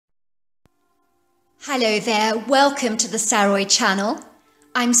Hello there, welcome to the Saroy channel.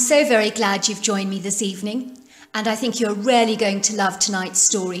 I'm so very glad you've joined me this evening, and I think you're really going to love tonight's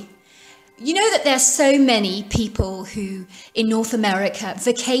story. You know that there's so many people who in North America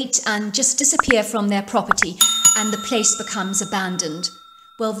vacate and just disappear from their property and the place becomes abandoned.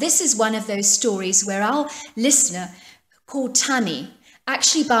 Well, this is one of those stories where our listener called Tammy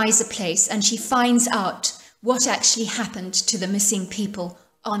actually buys a place and she finds out what actually happened to the missing people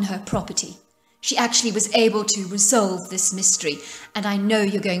on her property. She actually was able to resolve this mystery, and I know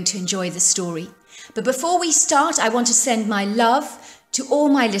you're going to enjoy the story. But before we start, I want to send my love to all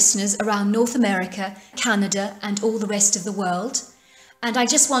my listeners around North America, Canada, and all the rest of the world. And I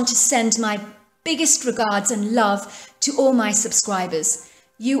just want to send my biggest regards and love to all my subscribers.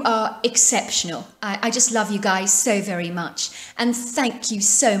 You are exceptional. I just love you guys so very much. And thank you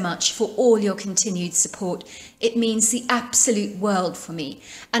so much for all your continued support. It means the absolute world for me.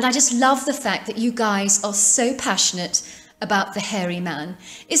 And I just love the fact that you guys are so passionate about the hairy man.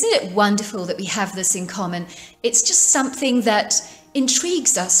 Isn't it wonderful that we have this in common? It's just something that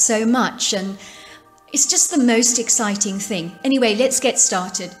intrigues us so much, and it's just the most exciting thing. Anyway, let's get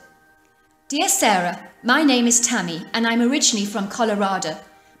started. Dear Sarah, my name is Tammy, and I'm originally from Colorado.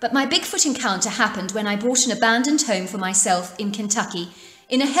 But my Bigfoot encounter happened when I bought an abandoned home for myself in Kentucky,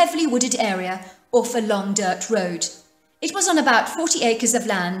 in a heavily wooded area off a long dirt road. It was on about 40 acres of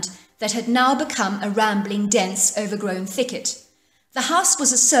land that had now become a rambling, dense, overgrown thicket. The house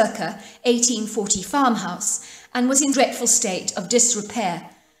was a circa 1840 farmhouse and was in dreadful state of disrepair,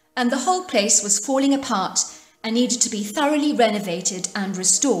 and the whole place was falling apart and needed to be thoroughly renovated and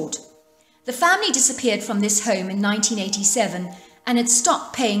restored. The family disappeared from this home in 1987 and had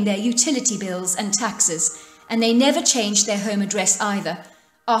stopped paying their utility bills and taxes, and they never changed their home address either,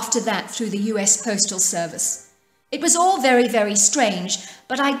 after that through the US Postal Service. It was all very, very strange,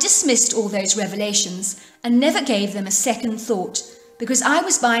 but I dismissed all those revelations and never gave them a second thought, because I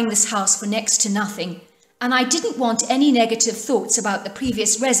was buying this house for next to nothing, and I didn't want any negative thoughts about the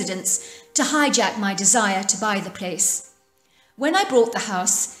previous residents to hijack my desire to buy the place. When I bought the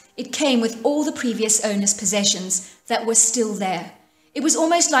house, it came with all the previous owners' possessions that were still there. It was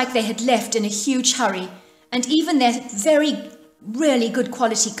almost like they had left in a huge hurry, and even their really good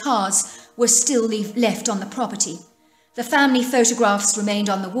quality cars were still left on the property. The family photographs remained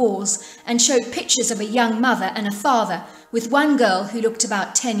on the walls and showed pictures of a young mother and a father, with one girl who looked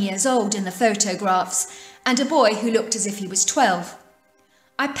about 10 years old in the photographs, and a boy who looked as if he was 12.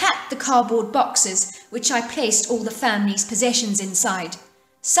 I packed the cardboard boxes, which I placed all the family's possessions inside.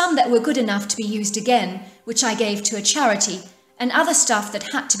 Some that were good enough to be used again, which I gave to a charity, and other stuff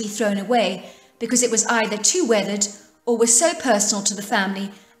that had to be thrown away because it was either too weathered or was so personal to the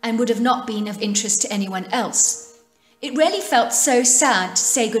family and would have not been of interest to anyone else. It really felt so sad to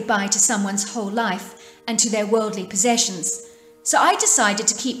say goodbye to someone's whole life and to their worldly possessions, so I decided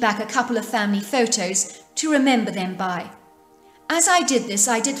to keep back a couple of family photos to remember them by. As I did this,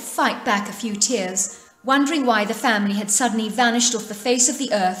 I did fight back a few tears, wondering why the family had suddenly vanished off the face of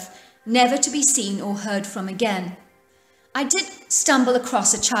the earth, never to be seen or heard from again. I did stumble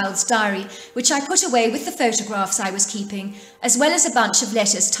across a child's diary, which I put away with the photographs I was keeping, as well as a bunch of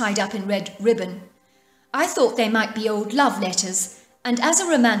letters tied up in red ribbon. I thought they might be old love letters, and as a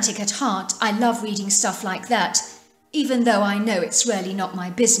romantic at heart, I love reading stuff like that, even though I know it's really not my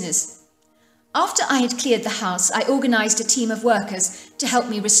business. After I had cleared the house, I organised a team of workers to help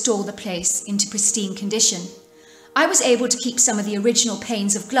me restore the place into pristine condition. I was able to keep some of the original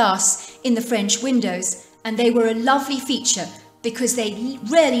panes of glass in the French windows, and they were a lovely feature because they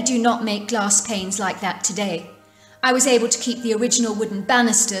really do not make glass panes like that today. I was able to keep the original wooden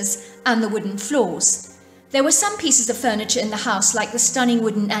banisters and the wooden floors. There were some pieces of furniture in the house, like the stunning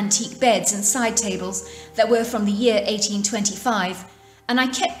wooden antique beds and side tables that were from the year 1825, and I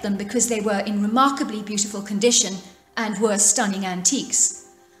kept them because they were in remarkably beautiful condition and were stunning antiques.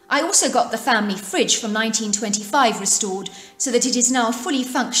 I also got the family fridge from 1925 restored so that it is now fully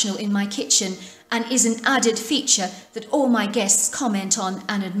functional in my kitchen and is an added feature that all my guests comment on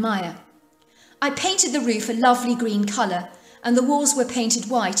and admire. I painted the roof a lovely green colour, and the walls were painted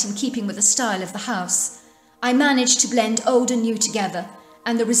white in keeping with the style of the house. I managed to blend old and new together,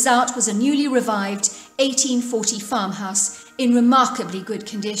 and the result was a newly revived 1840 farmhouse in remarkably good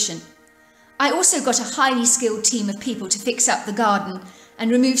condition. I also got a highly skilled team of people to fix up the garden and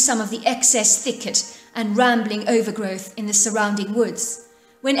remove some of the excess thicket and rambling overgrowth in the surrounding woods.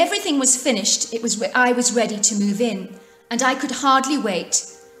 When everything was finished, I was ready to move in, and I could hardly wait.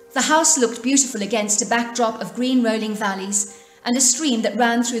 The house looked beautiful against a backdrop of green rolling valleys and a stream that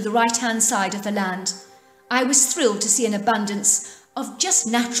ran through the right-hand side of the land. I was thrilled to see an abundance of just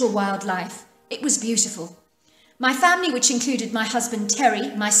natural wildlife, It was beautiful. My family, which included my husband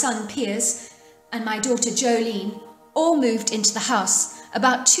Terry, my son Piers, and my daughter Jolene, all moved into the house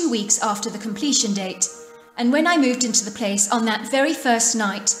about 2 weeks after the completion date. And when I moved into the place on that very first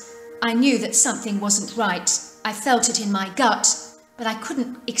night, I knew that something wasn't right. I felt it in my gut, but I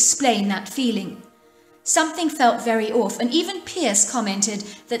couldn't explain that feeling. Something felt very off, and even Piers commented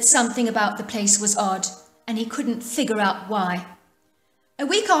that something about the place was odd, and he couldn't figure out why. A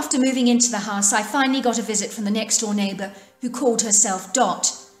week after moving into the house, I finally got a visit from the next-door neighbour who called herself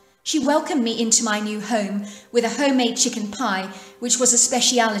Dot. She welcomed me into my new home with a homemade chicken pie, which was a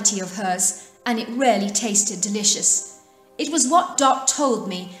speciality of hers, and it really tasted delicious. It was what Dot told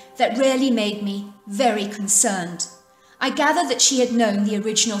me that really made me very concerned. I gathered that she had known the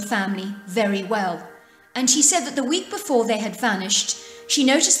original family very well, and she said that the week before they had vanished, she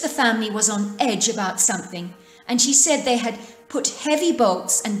noticed the family was on edge about something, and she said they had put heavy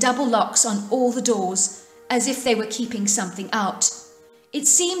bolts and double locks on all the doors, as if they were keeping something out. It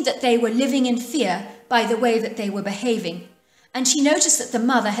seemed that they were living in fear by the way that they were behaving, and she noticed that the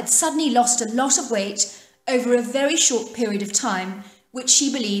mother had suddenly lost a lot of weight over a very short period of time, which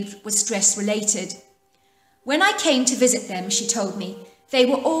she believed was stress-related. When I came to visit them, she told me, they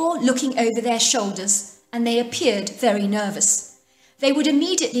were all looking over their shoulders, and they appeared very nervous. They would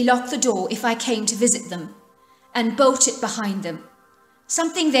immediately lock the door if I came to visit them, and bolt it behind them,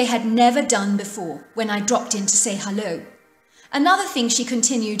 something they had never done before when I dropped in to say hello. Another thing, she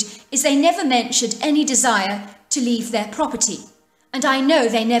continued, is they never mentioned any desire to leave their property, and I know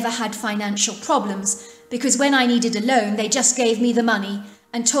they never had financial problems, because when I needed a loan, they just gave me the money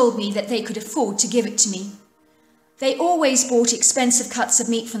and told me that they could afford to give it to me. They always bought expensive cuts of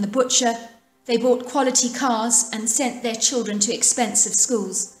meat from the butcher, they bought quality cars and sent their children to expensive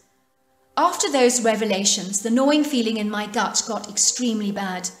schools. After those revelations, the gnawing feeling in my gut got extremely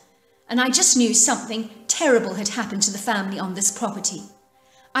bad, and I just knew something terrible had happened to the family on this property.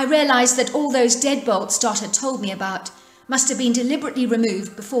 I realised that all those deadbolts Dot had told me about must have been deliberately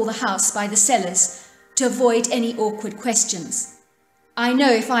removed before the house by the sellers to avoid any awkward questions. I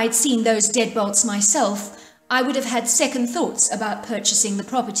know if I had seen those deadbolts myself, I would have had second thoughts about purchasing the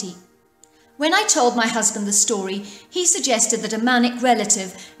property. When I told my husband the story, he suggested that a manic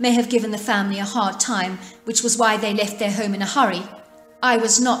relative may have given the family a hard time, which was why they left their home in a hurry. I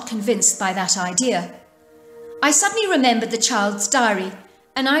was not convinced by that idea. I suddenly remembered the child's diary,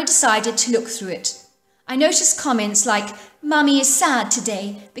 and I decided to look through it. I noticed comments like, "Mummy is sad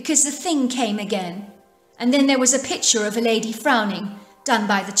today because the thing came again." And then there was a picture of a lady frowning, done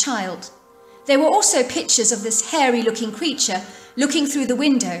by the child. There were also pictures of this hairy-looking creature looking through the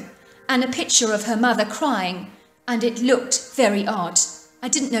window, and a picture of her mother crying, and it looked very odd. I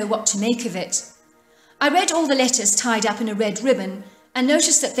didn't know what to make of it. I read all the letters tied up in a red ribbon, and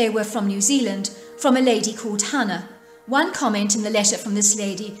noticed that they were from New Zealand, from a lady called Hannah. One comment in the letter from this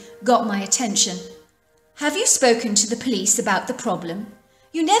lady got my attention. "Have you spoken to the police about the problem?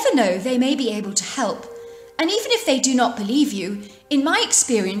 You never know, they may be able to help. And even if they do not believe you, in my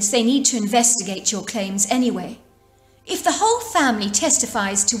experience, they need to investigate your claims anyway. If the whole family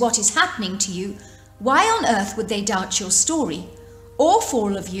testifies to what is happening to you, why on earth would they doubt your story? All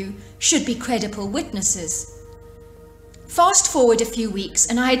four of you should be credible witnesses." Fast forward a few weeks,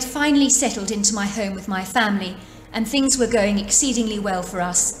 and I had finally settled into my home with my family, and things were going exceedingly well for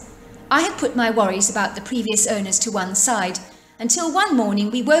us. I had put my worries about the previous owners to one side, until one morning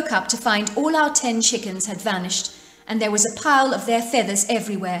we woke up to find all our 10 chickens had vanished, and there was a pile of their feathers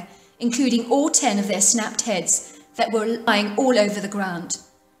everywhere, including all 10 of their snapped heads that were lying all over the ground.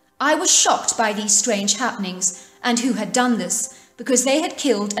 I was shocked by these strange happenings, and who had done this, because they had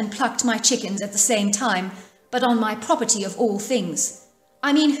killed and plucked my chickens at the same time, but on my property of all things.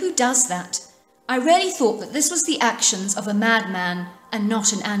 I mean, who does that? I really thought that this was the actions of a madman and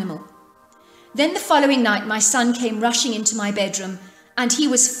not an animal. Then the following night my son came rushing into my bedroom, and he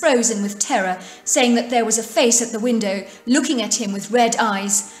was frozen with terror, saying that there was a face at the window looking at him with red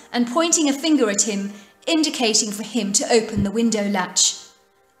eyes and pointing a finger at him, indicating for him to open the window latch.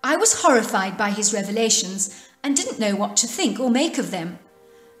 I was horrified by his revelations and didn't know what to think or make of them.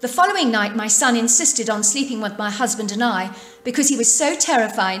 The following night my son insisted on sleeping with my husband and I because he was so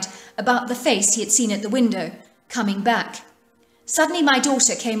terrified about the face he had seen at the window, coming back. Suddenly my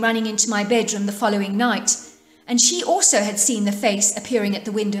daughter came running into my bedroom the following night, and she also had seen the face appearing at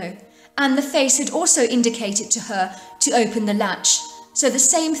the window, and the face had also indicated to her to open the latch. So the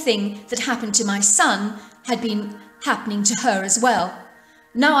same thing that happened to my son had been happening to her as well.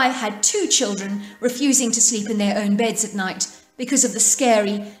 Now I had 2 children refusing to sleep in their own beds at night because of the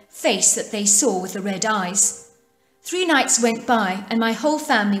scary face that they saw with the red eyes. 3 nights went by and my whole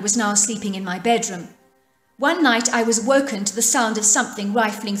family was now sleeping in my bedroom. One night I was woken to the sound of something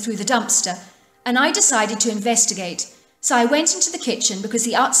rifling through the dumpster, and I decided to investigate. So I went into the kitchen because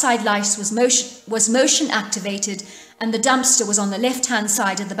the outside light was motion activated and the dumpster was on the left-hand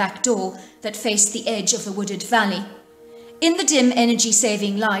side of the back door that faced the edge of the wooded valley. In the dim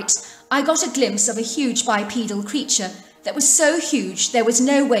energy-saving light, I got a glimpse of a huge bipedal creature that was so huge there was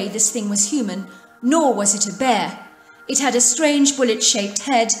no way this thing was human, nor was it a bear. It had a strange bullet-shaped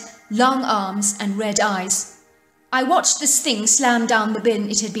head, long arms and red eyes. I watched this thing slam down the bin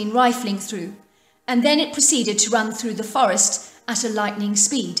it had been rifling through, and then it proceeded to run through the forest at a lightning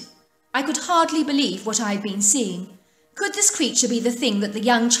speed. I could hardly believe what I had been seeing. Could this creature be the thing that the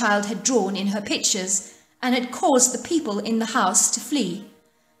young child had drawn in her pictures and had caused the people in the house to flee?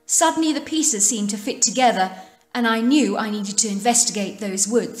 Suddenly the pieces seemed to fit together, and I knew I needed to investigate those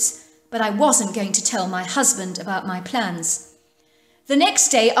woods, but I wasn't going to tell my husband about my plans. The next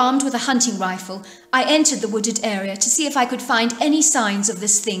day, armed with a hunting rifle, I entered the wooded area to see if I could find any signs of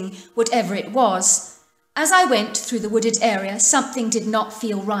this thing, whatever it was. As I went through the wooded area, something did not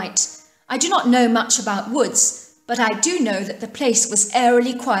feel right. I do not know much about woods, but I do know that the place was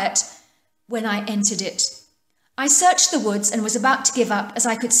eerily quiet when I entered it. I searched the woods and was about to give up as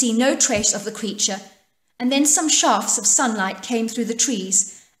I could see no trace of the creature, and then some shafts of sunlight came through the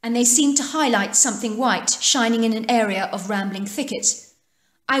trees, and they seemed to highlight something white shining in an area of rambling thicket.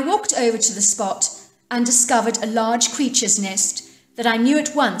 I walked over to the spot and discovered a large creature's nest that I knew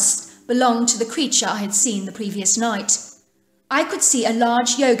at once belonged to the creature I had seen the previous night. I could see a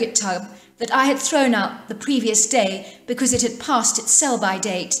large yogurt tub that I had thrown out the previous day because it had passed its sell-by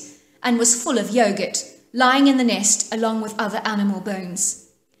date and was full of yogurt, lying in the nest along with other animal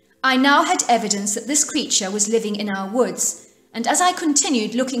bones. I now had evidence that this creature was living in our woods, and as I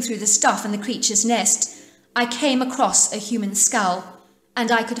continued looking through the stuff in the creature's nest, I came across a human skull,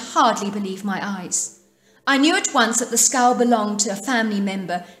 and I could hardly believe my eyes. I knew at once that the skull belonged to a family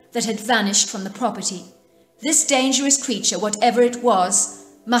member that had vanished from the property. This dangerous creature, whatever it was,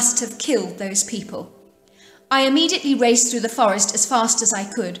 must have killed those people. I immediately raced through the forest as fast as I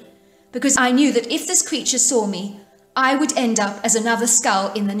could, because I knew that if this creature saw me, I would end up as another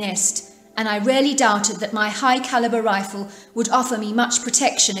skull in the nest, and I rarely doubted that my high-caliber rifle would offer me much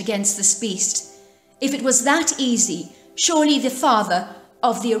protection against this beast. If it was that easy, surely the father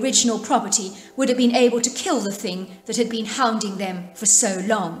of the original property would have been able to kill the thing that had been hounding them for so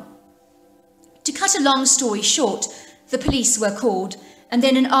long. To cut a long story short, the police were called, and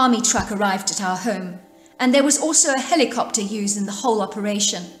then an army truck arrived at our home, and there was also a helicopter used in the whole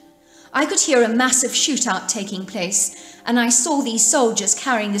operation. I could hear a massive shootout taking place, and I saw these soldiers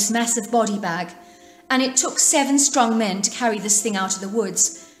carrying this massive body bag, and it took 7 strong men to carry this thing out of the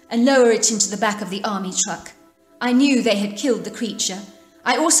woods and lower it into the back of the army truck. I knew they had killed the creature.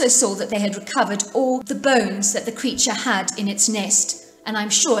 I also saw that they had recovered all the bones that the creature had in its nest, and I'm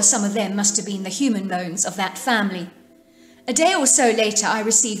sure some of them must have been the human bones of that family. A day or so later, I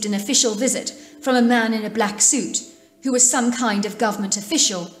received an official visit from a man in a black suit, who was some kind of government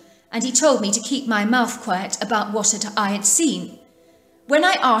official, and he told me to keep my mouth quiet about what I had seen. When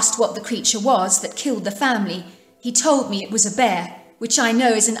I asked what the creature was that killed the family, he told me it was a bear, which I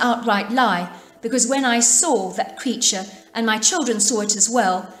know is an outright lie, because when I saw that creature, and my children saw it as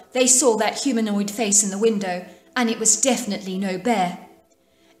well, they saw that humanoid face in the window, and it was definitely no bear.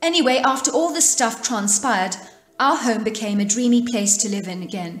 Anyway, after all this stuff transpired, our home became a dreamy place to live in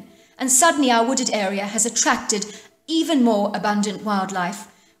again, and suddenly our wooded area has attracted even more abundant wildlife,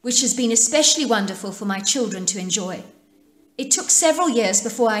 which has been especially wonderful for my children to enjoy. It took several years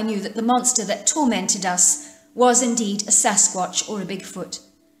before I knew that the monster that tormented us was indeed a Sasquatch or a Bigfoot.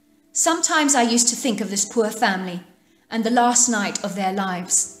 Sometimes I used to think of this poor family and the last night of their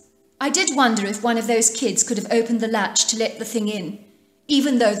lives. I did wonder if one of those kids could have opened the latch to let the thing in,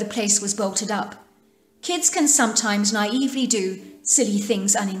 even though the place was bolted up. Kids can sometimes naively do silly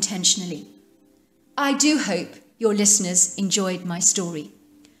things unintentionally. I do hope your listeners enjoyed my story.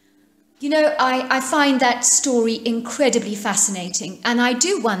 You know, I find that story incredibly fascinating, and I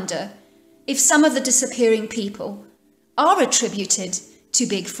do wonder if some of the disappearing people are attributed to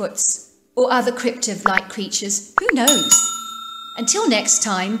Bigfoots or other cryptid-like creatures. Who knows? Until next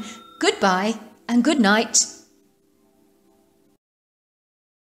time, goodbye and good night.